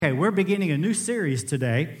Okay, we're beginning a new series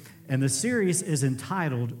today, and the series is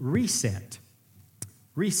entitled Reset.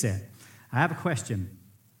 Reset. I have a question.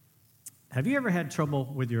 Have you ever had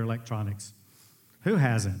trouble with your electronics? Who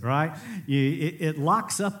hasn't, right? It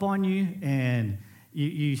locks up on you, and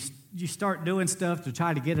you start doing stuff to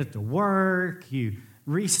try to get it to work. You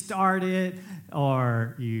restart it,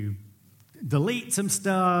 or you delete some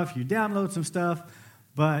stuff, you download some stuff,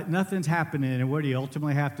 but nothing's happening. And what do you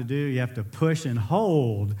ultimately have to do? You have to push and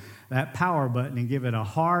hold that power button and give it a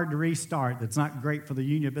hard restart. That's not great for the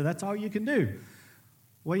unit, but that's all you can do.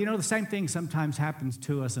 Well, you know, the same thing sometimes happens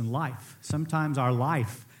to us in life. Sometimes our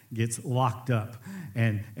life gets locked up,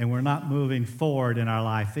 and we're not moving forward in our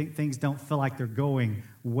life. Things don't feel like they're going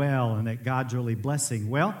well and that God's really blessing.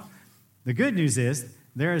 Well, the good news is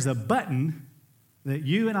there is a button that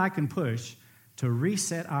you and I can push to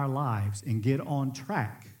reset our lives and get on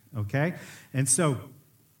track, okay? And so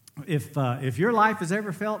if your life has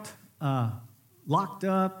ever felt locked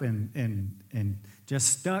up and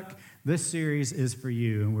just stuck, this series is for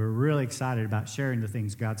you, and we're really excited about sharing the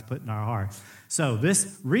things God's put in our heart. So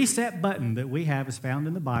this reset button that we have is found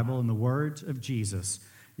in the Bible in the words of Jesus.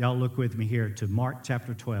 Y'all look with me here to Mark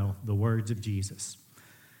chapter 12, the words of Jesus.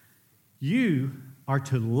 You are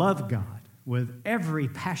to love God with every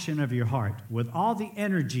passion of your heart, with all the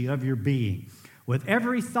energy of your being, with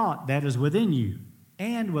every thought that is within you,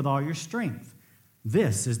 and with all your strength.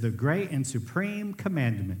 This is the great and supreme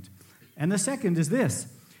commandment. And the second is this: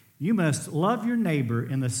 you must love your neighbor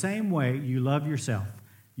in the same way you love yourself.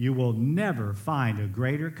 You will never find a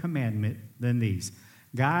greater commandment than these.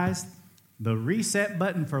 Guys, the reset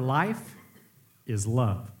button for life is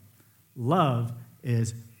love. Love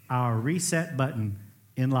is our reset button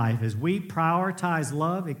in life. As we prioritize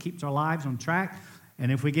love, it keeps our lives on track.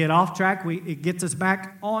 And if we get off track, it gets us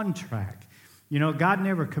back on track. You know, God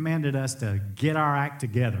never commanded us to get our act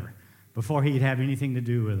together before he'd have anything to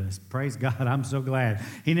do with us. Praise God, I'm so glad.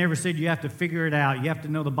 He never said you have to figure it out. You have to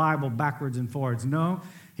know the Bible backwards and forwards. No,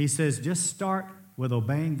 he says just start with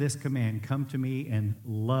obeying this command. Come to me and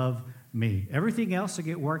love me. Everything else will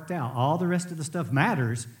get worked out. All the rest of the stuff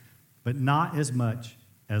matters, but not as much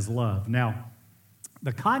as love. Now,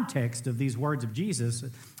 the context of these words of Jesus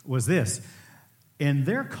was this. In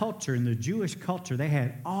their culture, in the Jewish culture, they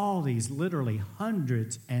had all these literally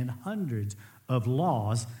hundreds and hundreds of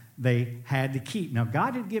laws they had to keep. Now,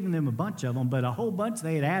 God had given them a bunch of them, but a whole bunch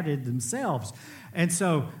they had added themselves. And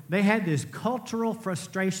so they had this cultural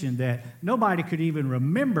frustration that nobody could even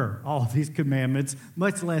remember all these commandments,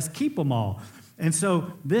 much less keep them all. And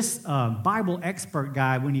so this Bible expert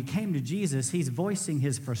guy, when he came to Jesus, he's voicing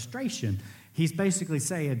his frustration. He's basically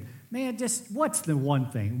saying, man, just what's the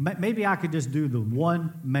one thing? Maybe I could just do the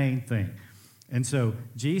one main thing. And so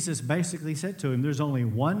Jesus basically said to him, there's only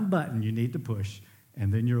one button you need to push,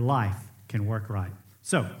 and then your life can work right.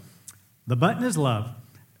 So the button is love,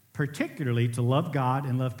 particularly to love God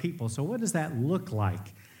and love people. So what does that look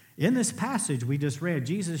like? In this passage we just read,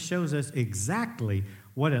 Jesus shows us exactly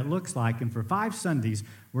what it looks like. And for 5 Sundays,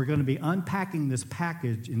 we're going to be unpacking this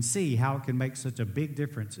package and see how it can make such a big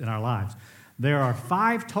difference in our lives. There are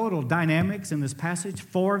 5 total dynamics in this passage.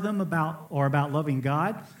 4 of them are about loving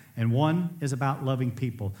God, and 1 is about loving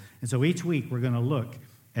people. And so each week we're going to look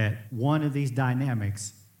at one of these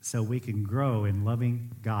dynamics so we can grow in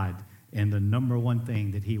loving God and the number one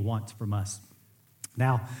thing that he wants from us.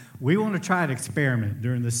 Now, we want to try an experiment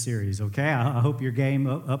during this series, okay? I hope you're game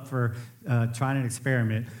up for trying an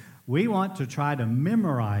experiment. We want to try to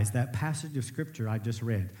memorize that passage of Scripture I just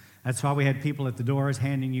read. That's why we had people at the doors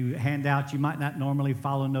handing you handouts. You might not normally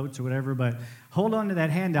follow notes or whatever, but hold on to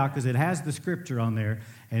that handout because it has the Scripture on there.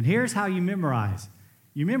 And here's how you memorize.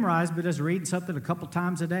 You memorize by just reading something a couple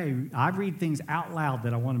times a day. I read things out loud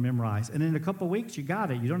that I want to memorize. And in a couple weeks, you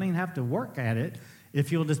got it. You don't even have to work at it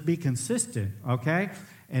if you'll just be consistent, okay?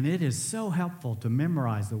 And it is so helpful to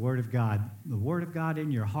memorize the Word of God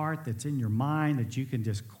in your heart that's in your mind that you can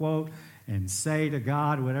just quote and say to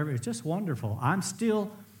God, whatever. It's just wonderful. I'm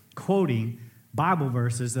still quoting Bible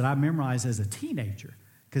verses that I memorized as a teenager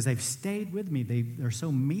because they've stayed with me. They're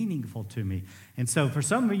so meaningful to me. And so for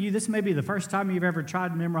some of you, this may be the first time you've ever tried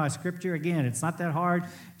to memorize Scripture. Again, it's not that hard.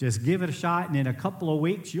 Just give it a shot, and in a couple of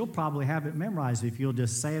weeks, you'll probably have it memorized if you'll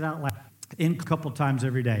just say it out loud in a couple times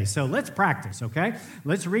every day. So let's practice, okay?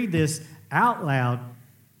 Let's read this out loud,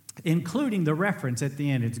 including the reference at the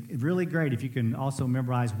end. It's really great if you can also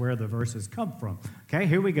memorize where the verses come from. Okay,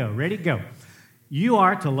 here we go. Ready, go. You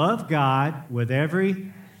are to love God with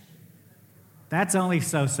every... That's only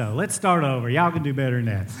so-so. Let's start over. Y'all can do better than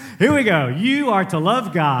that. Here we go. You are to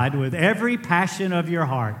love God with every passion of your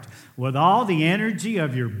heart, with all the energy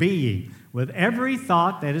of your being, with every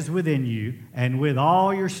thought that is within you and with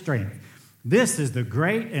all your strength. This is the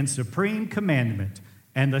great and supreme commandment.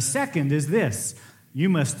 And the second is this: you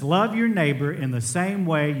must love your neighbor in the same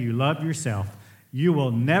way you love yourself. You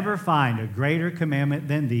will never find a greater commandment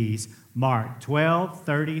than these. Mark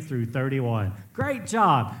 12:30 through 31. Great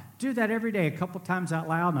job. Do that every day a couple times out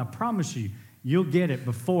loud, and I promise you, you'll get it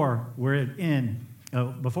before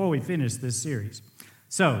before we finish this series.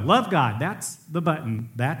 So, love God. That's the button.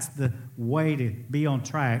 That's the way to be on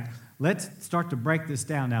track. Let's start to break this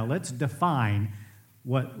down now. Let's define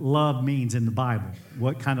what love means in the Bible,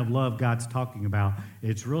 what kind of love God's talking about.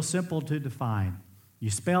 It's real simple to define. You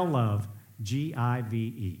spell love,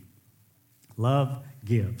 G-I-V-E. Love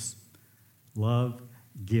gives. Love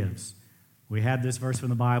gives. We had this verse from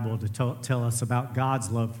the Bible to tell us about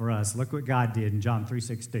God's love for us. Look what God did in John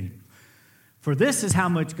 3:16. For this is how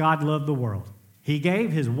much God loved the world. He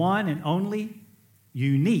gave his one and only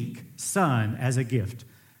unique Son as a gift.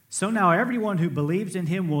 So now everyone who believes in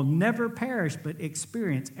him will never perish but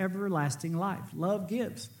experience everlasting life. Love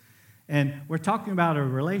gives. And we're talking about a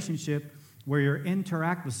relationship where you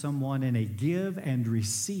interact with someone in a give and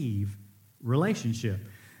receive relationship.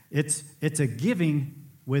 It's a giving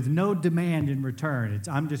with no demand in return.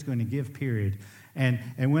 I'm just going to give, period. And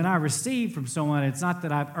when I receive from someone, it's not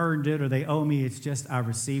that I've earned it or they owe me. It's just I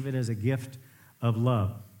receive it as a gift of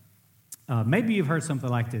love. Maybe you've heard something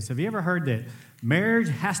like this. Have you ever heard that marriage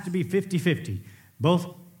has to be 50-50? Both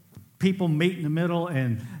people meet in the middle,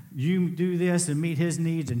 and you do this and meet his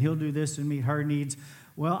needs, and he'll do this and meet her needs.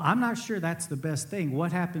 Well, I'm not sure that's the best thing.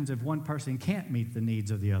 What happens if one person can't meet the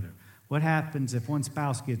needs of the other? What happens if one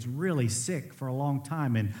spouse gets really sick for a long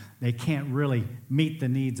time and they can't really meet the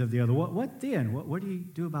needs of the other? What then? What do you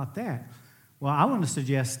do about that? Well, I want to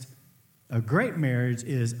suggest a great marriage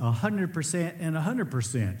is 100% and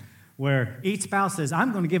 100%, where each spouse says,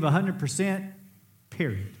 I'm going to give 100%,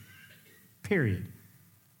 period. Period.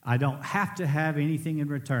 I don't have to have anything in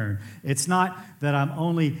return. It's not that I'm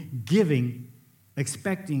only giving,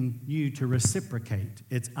 expecting you to reciprocate.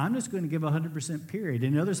 I'm just going to give 100%, period.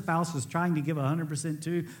 And the other spouse is trying to give 100%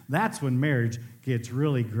 too. That's when marriage gets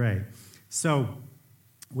really great. So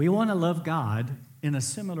we want to love God in a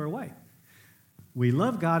similar way. We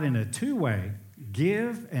love God in a two-way,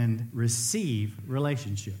 give and receive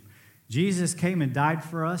relationship. Jesus came and died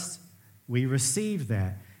for us. We receive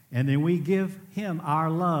that. And then we give him our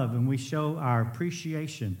love and we show our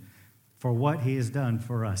appreciation for what he has done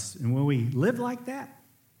for us. And when we live like that,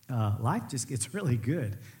 life just gets really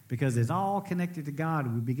good because it's all connected to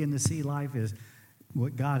God. We begin to see life as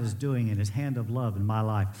what God is doing in his hand of love in my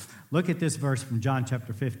life. Look at this verse from John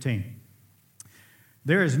chapter 15.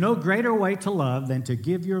 There is no greater way to love than to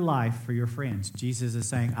give your life for your friends. Jesus is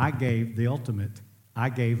saying, I gave the ultimate. I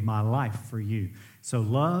gave my life for you. So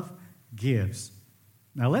love gives.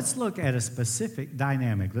 Now let's look at a specific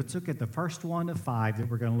dynamic. Let's look at the first one of 5 that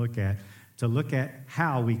we're going to look at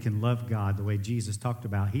how we can love God the way Jesus talked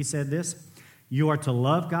about. He said this: you are to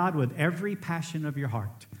love God with every passion of your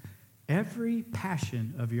heart. Every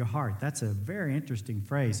passion of your heart. That's a very interesting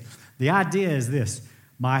phrase. The idea is this: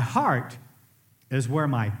 my heart is where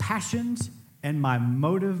my passions and my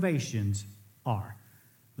motivations are.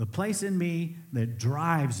 The place in me that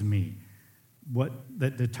drives me,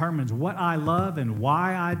 that determines what I love and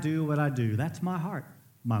why I do what I do. That's my heart,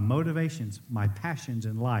 my motivations, my passions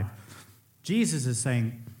in life. Jesus is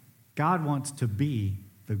saying God wants to be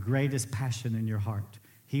the greatest passion in your heart.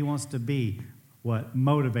 He wants to be what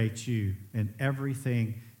motivates you in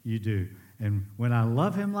everything you do. And when I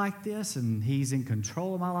love him like this and he's in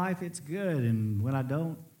control of my life, it's good. And when I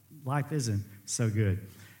don't, life isn't so good.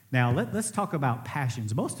 Now, let's talk about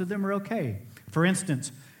passions. Most of them are okay. For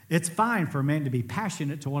instance, it's fine for a man to be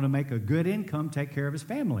passionate, to want to make a good income, take care of his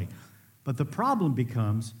family. But the problem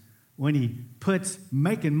becomes when he puts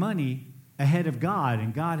making money ahead of God,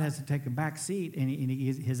 and God has to take a back seat, and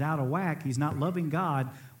he's out of whack. He's not loving God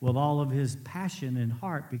with all of his passion and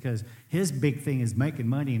heart because his big thing is making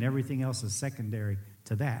money and everything else is secondary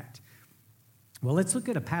to that. Well, let's look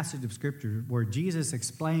at a passage of Scripture where Jesus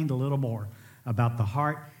explained a little more about the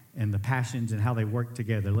heart and the passions and how they work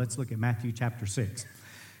together. Let's look at Matthew chapter 6.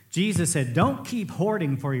 Jesus said, don't keep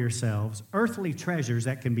hoarding for yourselves earthly treasures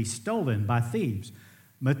that can be stolen by thieves.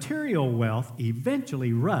 Material wealth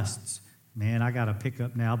eventually rusts. Man, I got to pick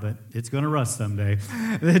up now, but it's going to rust someday.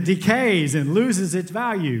 It decays and loses its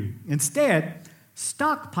value. Instead,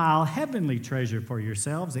 stockpile heavenly treasure for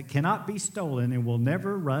yourselves that cannot be stolen and will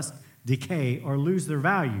never rust, decay, or lose their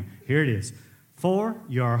value. Here it is. For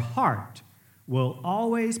your heart will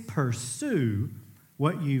always pursue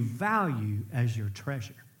what you value as your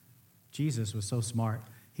treasure. Jesus was so smart.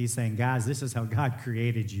 He's saying, guys, this is how God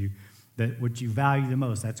created you, that what you value the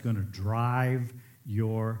most, that's going to drive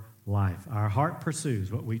your life. Our heart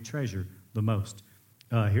pursues what we treasure the most.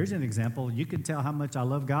 Here's an example. You can tell how much I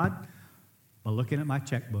love God by looking at my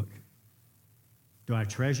checkbook. Do I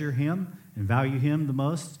treasure him and value him the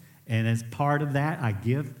most? And as part of that, I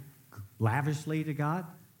give lavishly to God?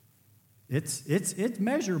 It's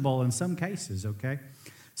measurable in some cases, okay?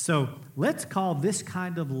 So let's call this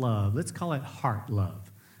kind of love, let's call it heart love,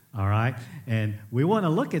 all right? And we want to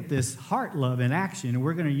look at this heart love in action, and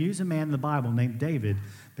we're going to use a man in the Bible named David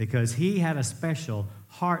because he had a special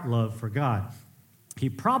heart love for God. He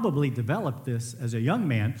probably developed this as a young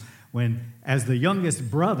man when, as the youngest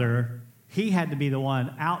brother, he had to be the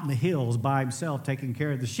one out in the hills by himself taking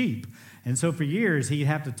care of the sheep. And so for years, he'd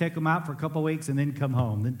have to take them out for a couple of weeks and then come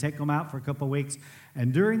home, then take them out for a couple of weeks.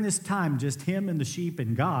 And during this time, just him and the sheep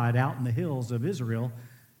and God out in the hills of Israel,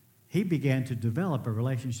 he began to develop a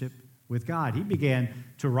relationship with God. He began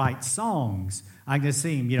to write songs. I can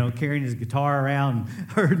see him, carrying his guitar around,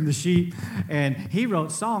 herding the sheep. And he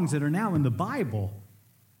wrote songs that are now in the Bible.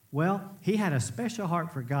 Well, he had a special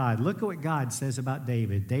heart for God. Look at what God says about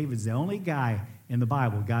David. David's the only guy in the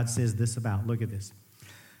Bible God says this about. Look at this.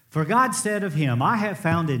 For God said of him, I have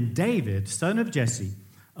found in David, son of Jesse,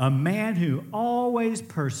 a man who always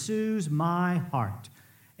pursues my heart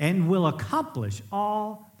and will accomplish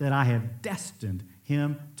all that I have destined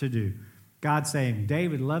him to do. God saying,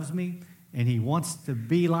 David loves me, and he wants to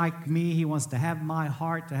be like me. He wants to have my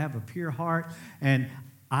heart, to have a pure heart, and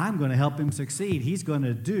I'm going to help him succeed. He's going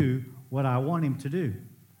to do what I want him to do.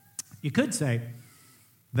 You could say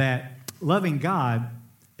that loving God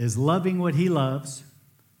is loving what he loves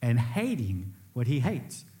and hating what he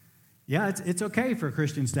hates. Yeah, it's okay for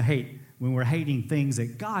Christians to hate when we're hating things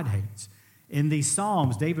that God hates. In these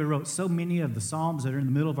Psalms, David wrote so many of the Psalms that are in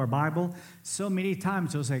the middle of our Bible. So many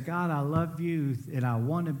times he'll say, God, I love you, and I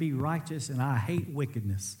want to be righteous, and I hate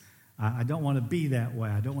wickedness. I don't want to be that way.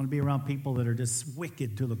 I don't want to be around people that are just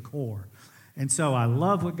wicked to the core. And so I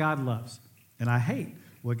love what God loves, and I hate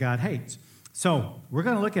what God hates. So we're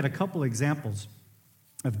going to look at a couple examples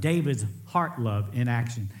of David's heart love in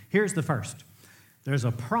action. Here's the first. There's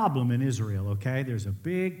a problem in Israel, okay? There's a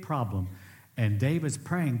big problem. And David's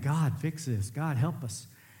praying, God, fix this. God, help us.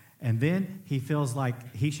 And then he feels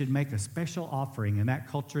like he should make a special offering. In that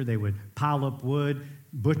culture, they would pile up wood,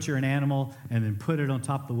 butcher an animal, and then put it on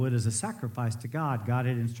top of the wood as a sacrifice to God. God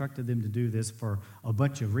had instructed them to do this for a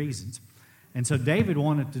bunch of reasons. And so David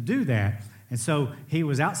wanted to do that. And so he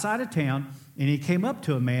was outside of town, and he came up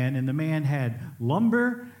to a man, and the man had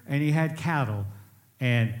lumber and he had cattle.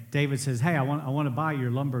 And David says, hey, I want to buy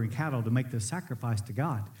your lumber and cattle to make this sacrifice to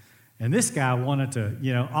God. And this guy wanted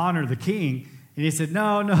to, honor the king. And he said,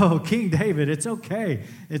 no, King David, it's okay.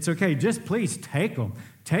 It's okay. Just please take them.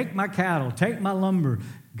 Take my cattle. Take my lumber.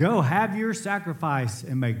 Go have your sacrifice,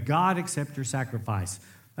 and may God accept your sacrifice.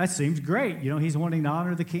 That seems great. He's wanting to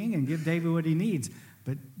honor the king and give David what he needs.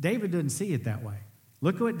 But David doesn't see it that way.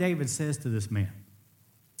 Look at what David says to this man.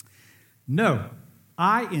 No,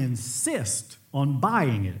 I insist on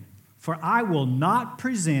buying it, for I will not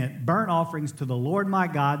present burnt offerings to the Lord my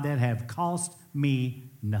God that have cost me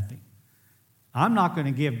nothing. I'm not going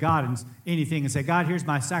to give God anything and say, God, here's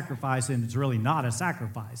my sacrifice, and it's really not a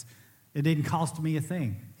sacrifice. It didn't cost me a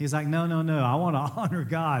thing. He's like, no. I want to honor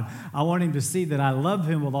God. I want him to see that I love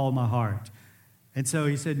him with all my heart. And so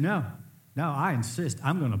he said, no, I insist.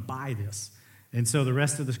 I'm going to buy this. And so the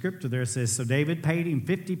rest of the scripture there says, so David paid him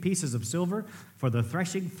 50 pieces of silver for the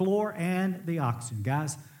threshing floor and the oxen.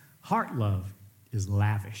 Guys, heart love is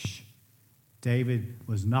lavish. David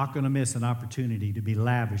was not going to miss an opportunity to be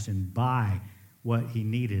lavish and buy what he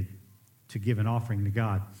needed to give an offering to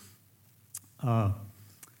God.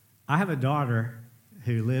 I have a daughter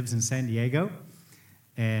who lives in San Diego,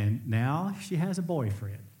 and now she has a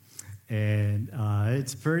boyfriend. And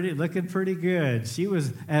it's looking pretty good. She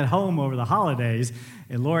was at home over the holidays,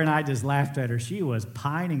 and Laura and I just laughed at her. She was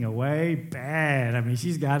pining away bad. I mean,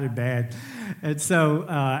 she's got it bad. And so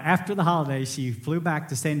after the holidays, she flew back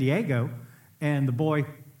to San Diego, and the boy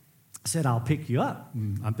said, I'll pick you up.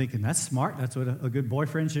 And I'm thinking, that's smart. That's what a good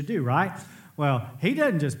boyfriend should do, right? Well, he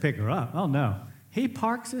doesn't just pick her up. Oh, no. He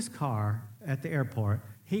parks his car at the airport.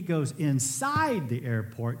 He goes inside the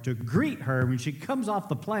airport to greet her when she comes off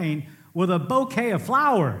the plane with a bouquet of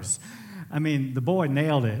flowers. I mean, the boy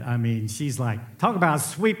nailed it. I mean, she's like, talk about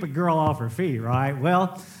sweep a girl off her feet, right?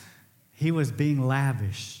 Well, he was being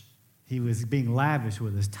lavish. He was being lavish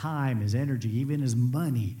with his time, his energy, even his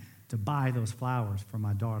money to buy those flowers for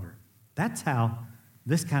my daughter. That's how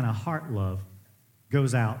this kind of heart love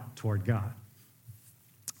goes out toward God.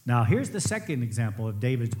 Now, here's the second example of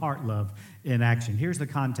David's heart love in action. Here's the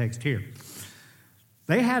context here.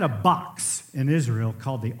 They had a box in Israel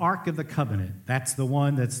called the Ark of the Covenant. That's the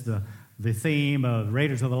one that's the theme of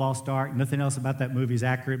Raiders of the Lost Ark. Nothing else about that movie is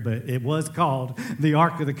accurate, but it was called the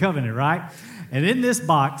Ark of the Covenant, right? And in this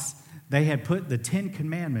box, they had put the 10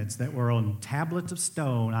 Commandments that were on tablets of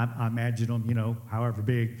stone. I imagine them, however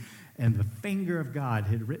big. And the finger of God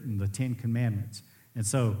had written the 10 Commandments. And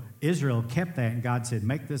so Israel kept that, and God said,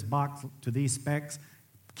 make this box to these specs,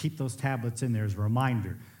 keep those tablets in there as a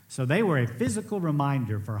reminder. So they were a physical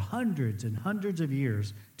reminder for hundreds and hundreds of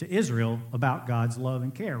years to Israel about God's love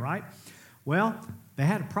and care, right? Well, they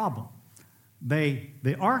had a problem.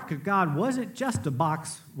 The Ark of God wasn't just a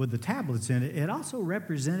box with the tablets in it. It also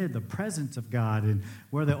represented the presence of God. And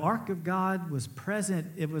where the Ark of God was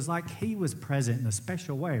present, it was like he was present in a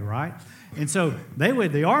special way, right? And so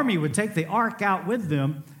the army would take the Ark out with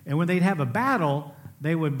them, and when they'd have a battle,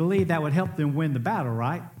 they would believe that would help them win the battle,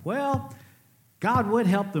 right? Well, God would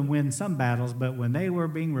help them win some battles, but when they were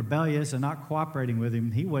being rebellious and not cooperating with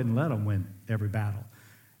him, he wouldn't let them win every battle.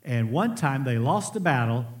 And one time they lost a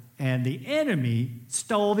battle, and the enemy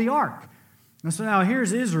stole the ark. And so now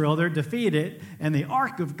here's Israel. They're defeated, and the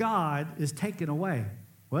ark of God is taken away.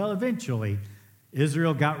 Well, eventually,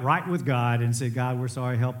 Israel got right with God and said, God, we're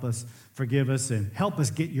sorry, help us, forgive us, and help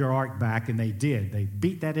us get your ark back. And they did. They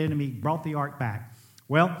beat that enemy, brought the ark back.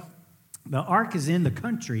 Well, the ark is in the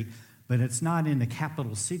country, but it's not in the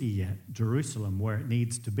capital city yet, Jerusalem, where it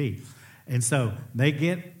needs to be. And so they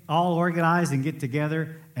get all organized and get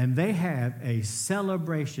together, and they have a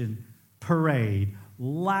celebration parade,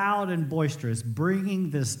 loud and boisterous, bringing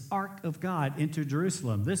this Ark of God into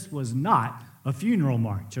Jerusalem. This was not a funeral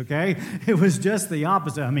march, okay? It was just the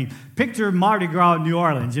opposite. I mean, picture Mardi Gras in New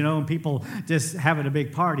Orleans, and people just having a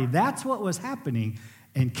big party. That's what was happening.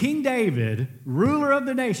 And King David, ruler of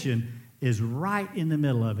the nation, is right in the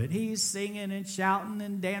middle of it. He's singing and shouting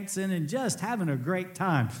and dancing and just having a great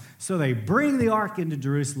time. So they bring the ark into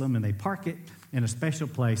Jerusalem and they park it in a special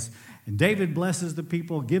place. And David blesses the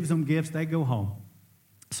people, gives them gifts, they go home.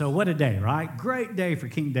 So what a day, right? Great day for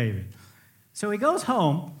King David. So he goes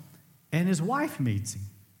home and his wife meets him.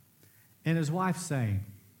 And his wife's saying,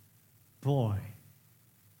 boy,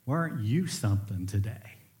 weren't you something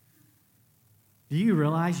today? Do you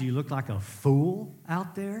realize you look like a fool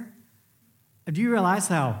out there? Do you realize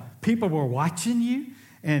how people were watching you?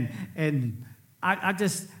 And I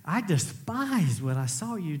despised what I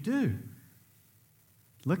saw you do.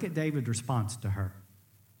 Look at David's response to her.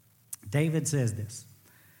 David says this,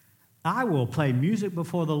 I will play music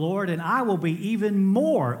before the Lord, and I will be even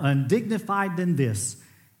more undignified than this,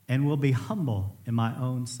 and will be humble in my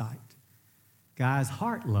own sight. Guys,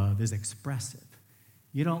 heart love is expressive.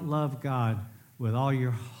 You don't love God with all your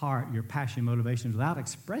heart, your passion, motivation, without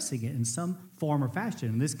expressing it in some form or fashion.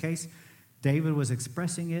 In this case, David was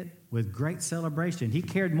expressing it with great celebration. He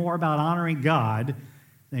cared more about honoring God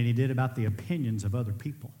than he did about the opinions of other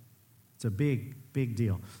people. It's a big, big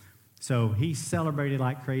deal. So he celebrated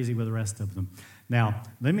like crazy with the rest of them. Now,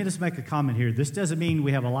 let me just make a comment here. This doesn't mean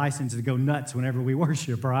we have a license to go nuts whenever we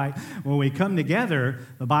worship, right? When we come together,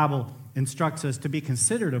 the Bible instructs us to be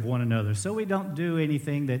considerate of one another so we don't do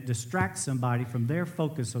anything that distracts somebody from their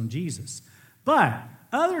focus on Jesus. But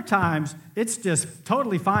other times, it's just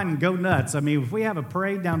totally fine and go nuts. I mean, if we have a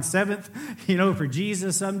parade down 7th, for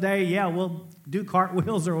Jesus someday, yeah, we'll do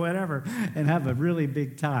cartwheels or whatever and have a really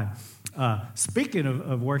big time. Speaking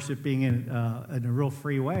of worshiping in a real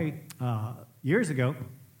free way, years ago,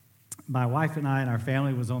 my wife and I and our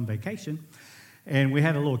family was on vacation, and we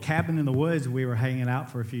had a little cabin in the woods. We were hanging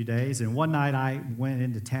out for a few days, and one night I went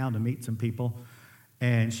into town to meet some people,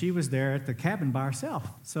 and she was there at the cabin by herself.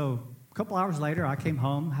 So a couple hours later, I came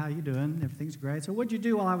home. How you doing? Everything's great. So what'd you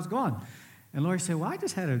do while I was gone? And Lori said, well, I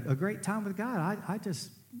just had a great time with God. I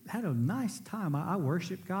just had a nice time. I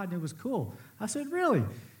worshiped God, and it was cool. I said, really?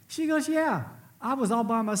 She goes, yeah. I was all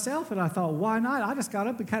by myself, and I thought, why not? I just got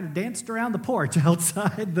up and kind of danced around the porch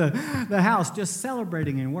outside the house, just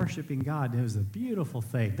celebrating and worshiping God. It was a beautiful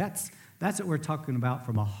thing. That's what we're talking about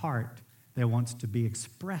from a heart that wants to be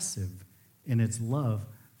expressive in its love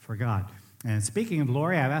for God. And speaking of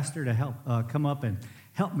Lori, I've asked her to help come up and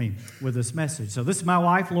help me with this message. So this is my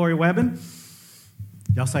wife, Lori Webbin.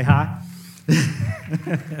 Y'all say hi.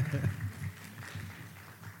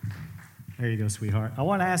 There you go, sweetheart. I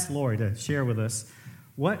want to ask Lori to share with us,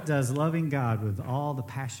 what does loving God with all the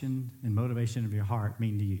passion and motivation of your heart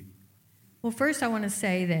mean to you? Well, first I want to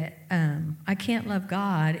say that I can't love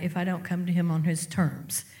God if I don't come to him on his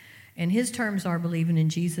terms. And his terms are believing in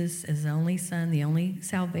Jesus as the only Son, the only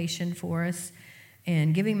salvation for us,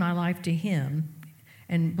 and giving my life to him.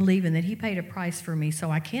 and believing that he paid a price for me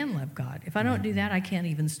so I can love God. If I don't do that, I can't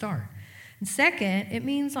even start. And second, it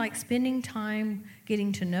means like spending time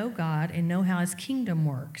getting to know God and know how his kingdom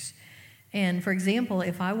works. And for example,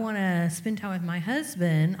 if I want to spend time with my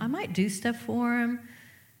husband, I might do stuff for him.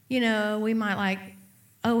 You know, we might like,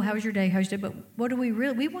 oh, how was your day? How's your day? But what do we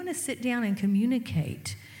really? We want to sit down and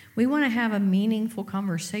communicate. We want to have a meaningful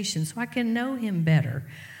conversation so I can know him better.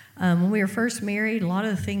 When we were first married, a lot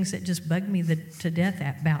of the things that just bugged me to death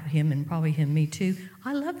about him, and probably him, me too,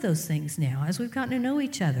 I love those things now as we've gotten to know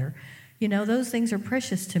each other. You know, those things are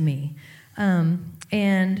precious to me.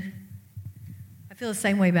 And I feel the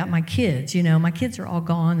same way about my kids. You know, my kids are all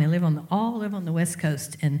gone. They all live on the West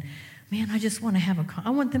Coast. And man, I just want to I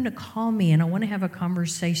want them to call me, and I want to have a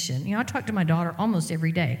conversation. You know, I talk to my daughter almost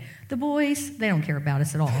every day. The boys, they don't care about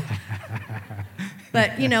us at all.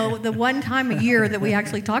 But, you know, the one time a year that we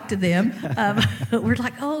actually talk to them, we're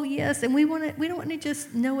like, oh, yes. And we don't want to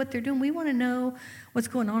just know what they're doing. We want to know what's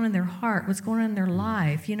going on in their heart, what's going on in their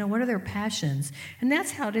life. You know, what are their passions? And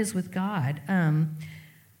that's how it is with God.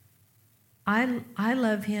 I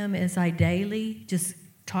love him as I daily just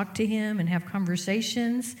talk to him and have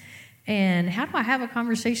conversations. And how do I have a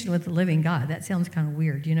conversation with the living God? That sounds kind of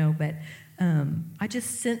weird, you know, but I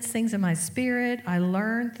just sense things in my spirit. I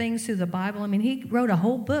learn things through the Bible. I mean, he wrote a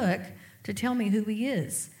whole book to tell me who he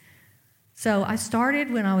is. So I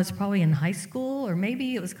started when I was probably in high school, or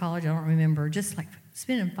maybe it was college, I don't remember, just like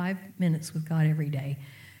spending 5 minutes with God every day,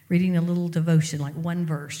 reading a little devotion, like one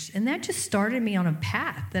verse. And that just started me on a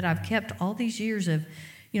path that I've kept all these years of,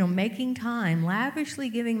 you know, making time, lavishly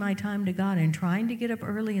giving my time to God and trying to get up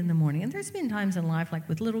early in the morning. And there's been times in life, like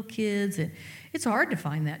with little kids, it's hard to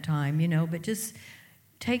find that time, you know, but just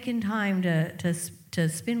taking time to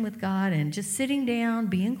spend with God and just sitting down,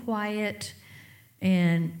 being quiet,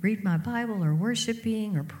 and read my Bible or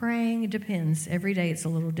worshiping or praying. It depends. Every day it's a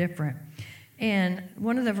little different. And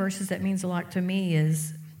one of the verses that means a lot to me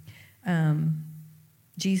is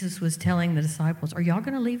Jesus was telling the disciples, are y'all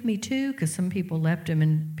going to leave me too? Because some people left him,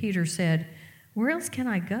 and Peter said, where else can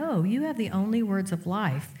I go? You have the only words of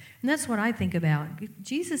life. And that's what I think about.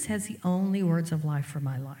 Jesus has the only words of life for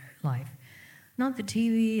my life. Not the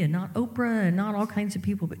TV and not Oprah and not all kinds of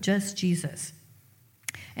people, but just Jesus.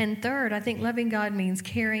 And third, I think loving God means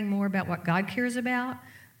caring more about what God cares about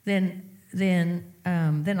than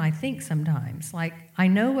I think sometimes. Like, I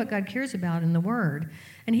know what God cares about in the Word,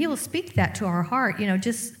 and He will speak that to our heart, you know,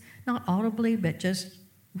 just not audibly, but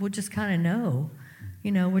we'll just kind of know.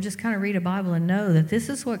 You know, we'll just kind of read a Bible and know that this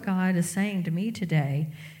is what God is saying to me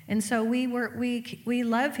today. And so we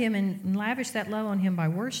love Him and lavish that love on Him by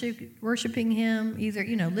worshiping Him, either,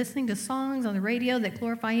 you know, listening to songs on the radio that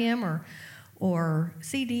glorify Him, or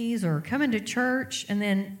CDs, or coming to church, and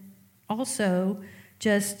then also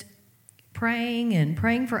just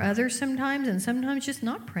praying for others sometimes, and sometimes just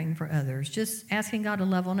not praying for others, just asking God to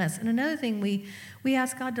love on us. And another thing, we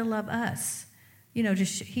ask God to love us. You know,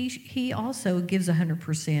 just He also gives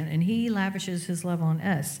 100%, and He lavishes His love on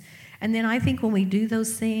us. And then I think when we do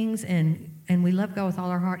those things and we love God with all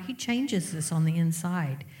our heart, He changes us on the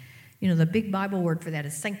inside. You know, the big Bible word for that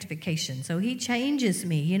is sanctification. So He changes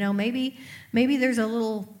me. You know, maybe there's a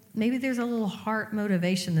little heart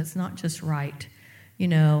motivation that's not just right. You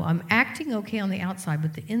know, I'm acting okay on the outside,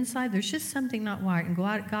 but the inside, there's just something not right. And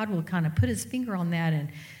God will kind of put His finger on that and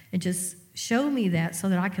just show me that so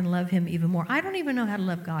that I can love Him even more. I don't even know how to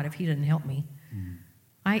love God if He doesn't help me. Mm.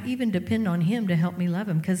 I even depend on Him to help me love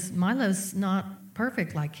Him, because my love's not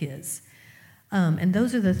perfect like His. And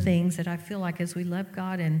those are the things that I feel like as we love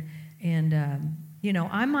God and you know,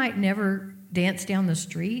 I might never dance down the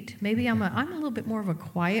street. Maybe I'm a little bit more of a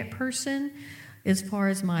quiet person. As far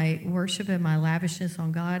as my worship and my lavishness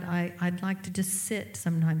on God, I'd like to just sit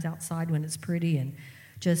sometimes outside when it's pretty and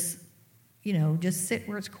just sit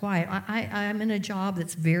where it's quiet. I'm in a job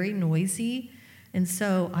that's very noisy, and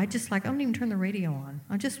so I don't even turn the radio on.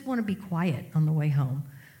 I just want to be quiet on the way home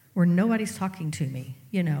where nobody's talking to me,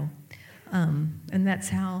 you know. And that's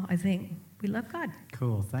how I think we love God.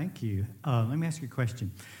 Cool, thank you. Let me ask you a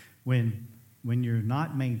question. When you're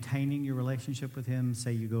not maintaining your relationship with Him,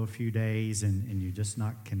 say you go a few days and you're just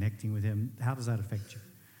not connecting with Him, how does that affect you?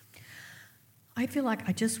 I feel like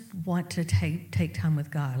I just want to take time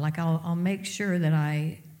with God. Like I'll make sure that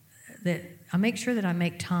I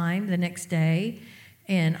make time the next day.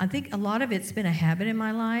 And I think a lot of it's been a habit in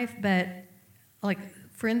my life, but like,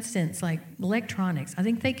 for instance, like electronics, I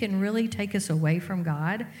think they can really take us away from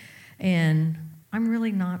God. And I'm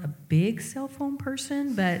really not a big cell phone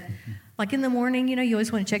person, but like in the morning, you know, you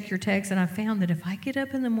always want to check your text. And I found that if I get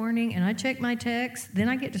up in the morning and I check my text, then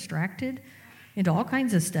I get distracted. into all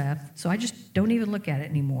kinds of stuff. So I just don't even look at it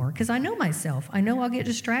anymore because I know myself. I know I'll get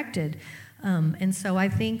distracted. And so I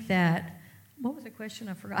think that, what was the question?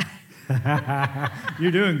 I forgot.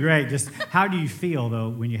 You're doing great. Just how do you feel, though,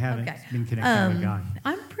 when you haven't been connected with God?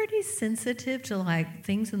 I'm pretty sensitive to, like,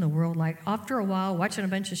 things in the world. Like, after a while, watching a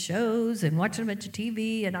bunch of shows and watching a bunch of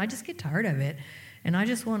TV, and I just get tired of it. And I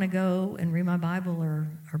just want to go and read my Bible or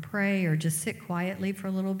pray or just sit quietly for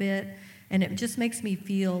a little bit. And it just makes me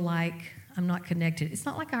feel like I'm not connected. It's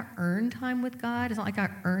not like I earn time with God. It's not like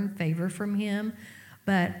I earn favor from Him.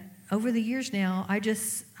 But over the years now, I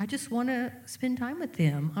just want to spend time with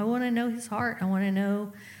Him. I want to know His heart. I want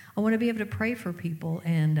to be able to pray for people.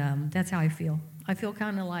 And that's how I feel. I feel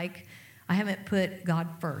kind of like I haven't put God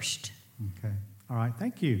first. Okay. All right,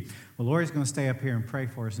 thank you. Well, Lori's going to stay up here and pray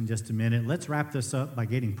for us in just a minute. Let's wrap this up by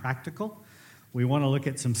getting practical. We want to look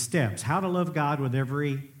at some steps, how to love God with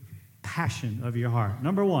every passion of your heart.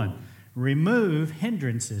 Number one, remove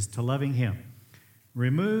hindrances to loving Him.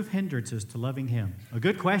 Remove hindrances to loving Him. A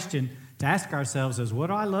good question to ask ourselves is, what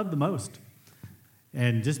do I love the most?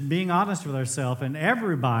 And just being honest with ourselves, and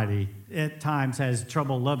everybody at times has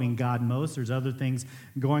trouble loving God most. There's other things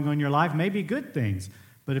going on in your life, maybe good things.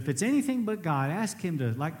 But if it's anything but God, ask Him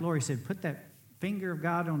to, like Lori said, put that finger of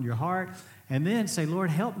God on your heart and then say,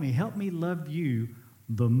 Lord, help me love you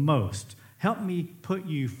the most. Help me put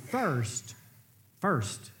you first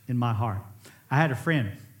in my heart. I had a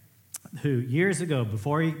friend who years ago,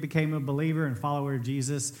 before he became a believer and follower of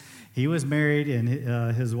Jesus, he was married and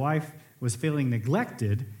his wife was feeling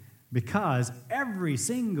neglected because every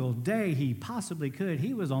single day he possibly could,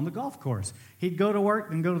 he was on the golf course. He'd go to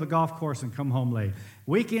work and go to the golf course and come home late.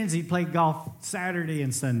 Weekends, he'd play golf Saturday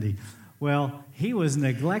and Sunday. Well, he was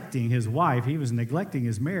neglecting his wife. He was neglecting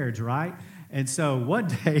his marriage, right? And so one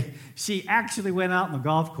day, she actually went out on the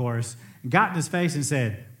golf course and got in his face and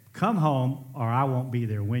said, come home or I won't be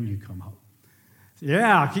there when you come home.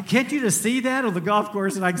 Yeah, can't you just see that on the golf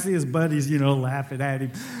course? And I can see his buddies, laughing at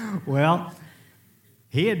him. Well,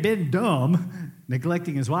 he had been dumb,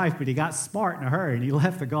 neglecting his wife, but he got smart in a hurry, and he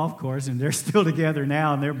left the golf course, and they're still together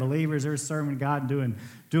now, and they're believers. They're serving God and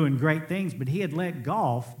doing great things, but he had let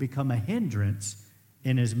golf become a hindrance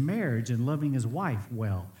in his marriage and loving his wife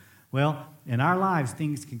well. Well, in our lives,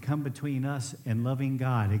 things can come between us and loving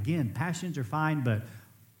God. Again, passions are fine, but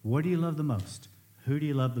what do you love the most? Who do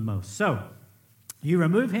you love the most? So, you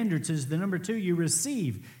remove hindrances. The number two, you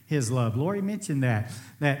receive His love. Lori mentioned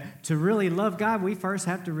that to really love God, we first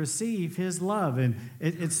have to receive His love. And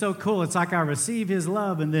it's so cool. It's like I receive His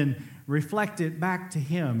love and then reflect it back to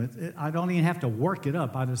Him. I don't even have to work it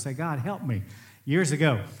up. I just say, God, help me. Years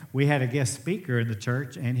ago, we had a guest speaker in the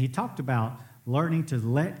church, and he talked about learning to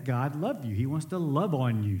let God love you. He wants to love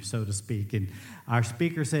on you, so to speak. And our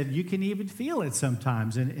speaker said, you can even feel it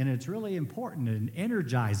sometimes, and it's really important and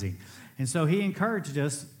energizing. And so he encouraged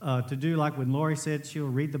us to do like when Lori said she'll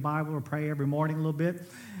read the Bible or pray every morning a little bit.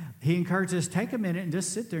 He encouraged us, take a minute and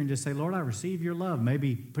just sit there and just say, Lord, I receive your love.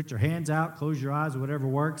 Maybe put your hands out, close your eyes, whatever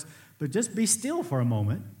works. But just be still for a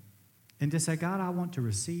moment and just say, God, I want to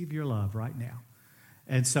receive your love right now.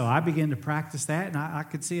 And so I began to practice that, and I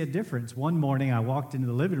could see a difference. One morning, I walked into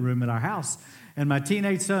the living room at our house, and my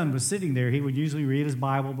teenage son was sitting there. He would usually read his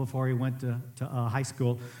Bible before he went to high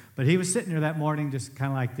school, but he was sitting there that morning just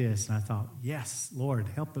kind of like this, and I thought, yes, Lord,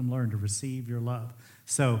 help him learn to receive your love.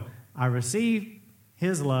 So I receive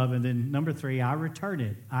His love, and then number three, I return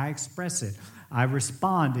it. I express it. I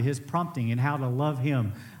respond to His prompting and how to love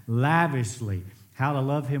Him lavishly, how to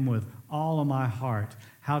love Him with all of my heart,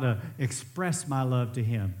 how to express my love to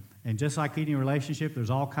Him. And just like any relationship, there's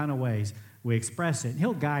all kind of ways we express it. And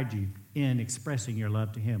He'll guide you in expressing your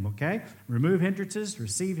love to Him, okay? Remove hindrances,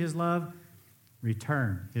 receive His love,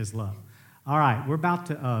 return His love. All right, we're about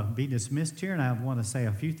to be dismissed here, and I want to say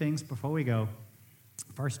a few things before we go.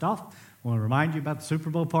 First off, I want to remind you about the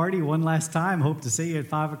Super Bowl party one last time. Hope to see you at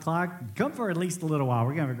 5 o'clock. Come for at least a little while.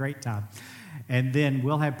 We're going to have a great time. And then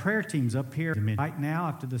we'll have prayer teams up here right now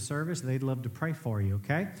after the service. They'd love to pray for you,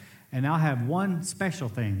 okay? And I'll have one special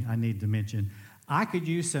thing I need to mention. I could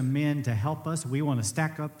use some men to help us. We want to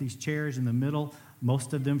stack up these chairs in the middle,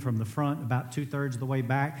 most of them from the front, about 2/3 of the way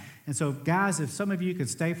back. And so, guys, if some of you could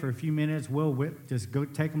stay for a few minutes, we'll just go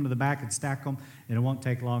take them to the back and stack them, and it won't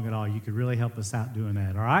take long at all. You could really help us out doing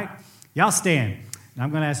that, all right? Y'all stand. And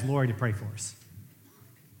I'm going to ask Lori to pray for us.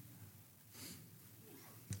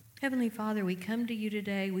 Heavenly Father, we come to you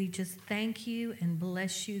today. We just thank you and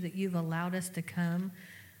bless you that you've allowed us to come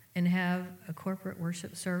and have a corporate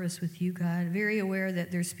worship service with you, God. Very aware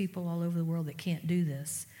that there's people all over the world that can't do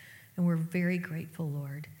this, and we're very grateful,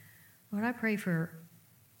 Lord. Lord, I pray for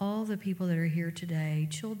all the people that are here today,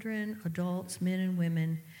 children, adults, men and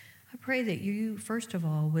women. I pray that you, first of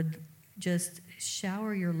all, would just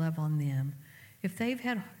shower your love on them. If they've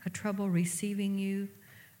had a trouble receiving you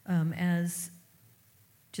as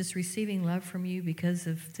just receiving love from you because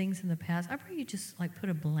of things in the past, I pray you just like put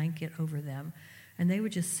a blanket over them and they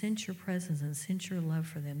would just sense your presence and sense your love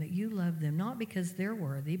for them, that you love them, not because they're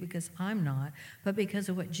worthy, because I'm not, but because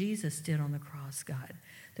of what Jesus did on the cross, God.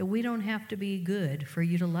 That we don't have to be good for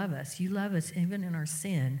you to love us. You love us even in our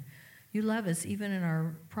sin. You love us even in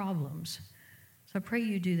our problems. So I pray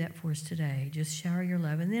you do that for us today. Just shower your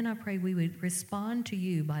love. And then I pray we would respond to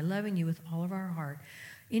you by loving you with all of our heart.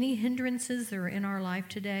 Any hindrances that are in our life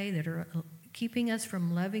today that are keeping us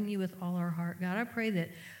from loving you with all our heart, God, I pray that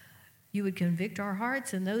you would convict our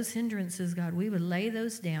hearts, and those hindrances, God, we would lay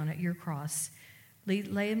those down at your cross. Lay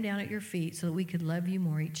them down at your feet so that we could love you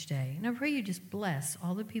more each day. And I pray you just bless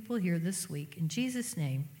all the people here this week. In Jesus'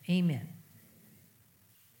 name, amen.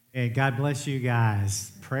 Hey, God bless you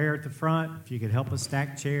guys. Prayer at the front. If you could help us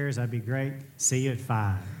stack chairs, that'd be great. See you at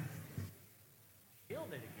 5.